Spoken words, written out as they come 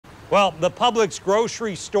Well, the Publix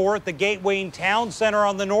grocery store at the Gateway Town Center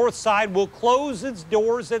on the north side will close its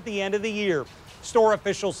doors at the end of the year. Store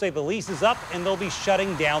officials say the lease is up and they'll be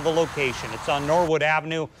shutting down the location. It's on Norwood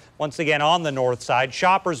Avenue, once again on the north side.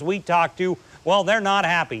 Shoppers we talked to, well, they're not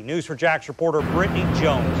happy. News for Jack's reporter Brittany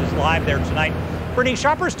Jones is live there tonight. Brittany,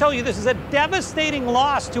 shoppers tell you this is a devastating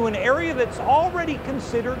loss to an area that's already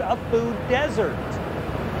considered a food desert.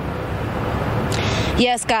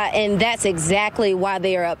 Yes, Scott, and that's exactly why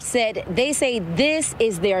they are upset. They say this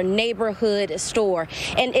is their neighborhood store,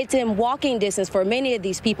 and it's in walking distance for many of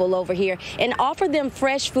these people over here, and offer them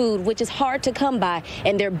fresh food, which is hard to come by.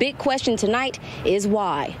 And their big question tonight is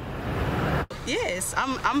why. Yes,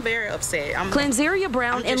 I'm very upset. Clanzeria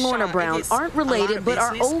Brown and Lorna Brown aren't related, but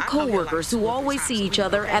are old co-workers who always see each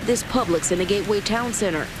other at this Publix in the Gateway Town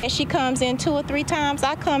Center. And she comes in 2 or 3 times.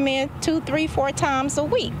 I come in 2, 3, 4 times a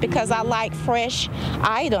week because I like fresh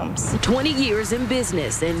items. 20 years in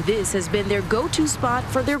business, and this has been their go-to spot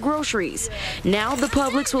for their groceries. Now the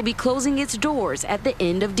Publix will be closing its doors at the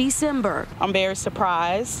end of December. I'm very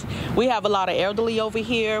surprised. We have a lot of elderly over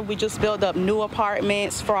here. We just built up new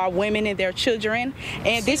apartments for our women and their children,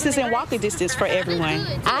 and this is in walking distance for everyone.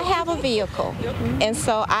 I have a vehicle, and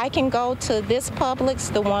so I can go to this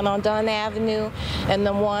Publix, the one on Dunn Avenue and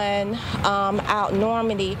the one out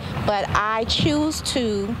Normandy, but I choose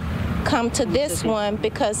to come to this one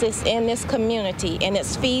because it's in this community and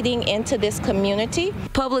it's feeding into this community.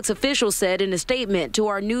 Publix officials said in a statement to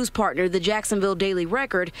our news partner, the Jacksonville Daily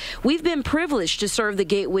Record, "We've been privileged to serve the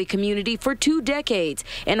Gateway community for 2 decades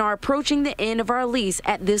and are approaching the end of our lease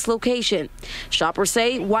at this location." Shoppers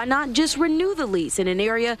say, why not just renew the lease in an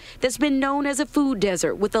area that's been known as a food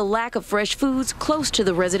desert with a lack of fresh foods close to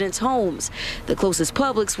the residents' homes? The closest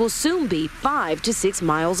Publix will soon be 5 to 6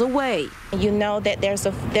 miles away. You know that there's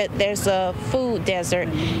a food desert,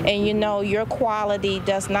 and you know your quality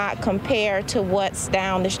does not compare to what's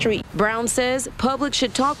down the street. Brown says Publix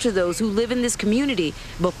should talk to those who live in this community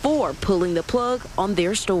before pulling the plug on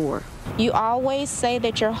their store. You always say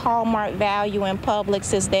that your hallmark value in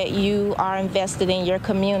Publix is that you are invested in your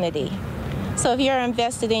community. So if you're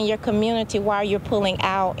invested in your community, why are you pulling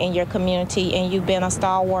out in your community and you've been a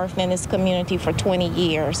stalwart in this community for 20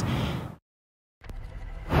 years?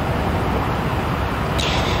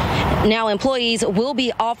 Now, employees will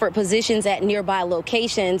be offered positions at nearby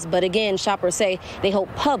locations, but again, shoppers say they hope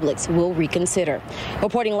Publix will reconsider.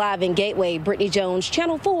 Reporting live in Gateway, Brittany Jones,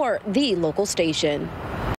 Channel 4, the local station.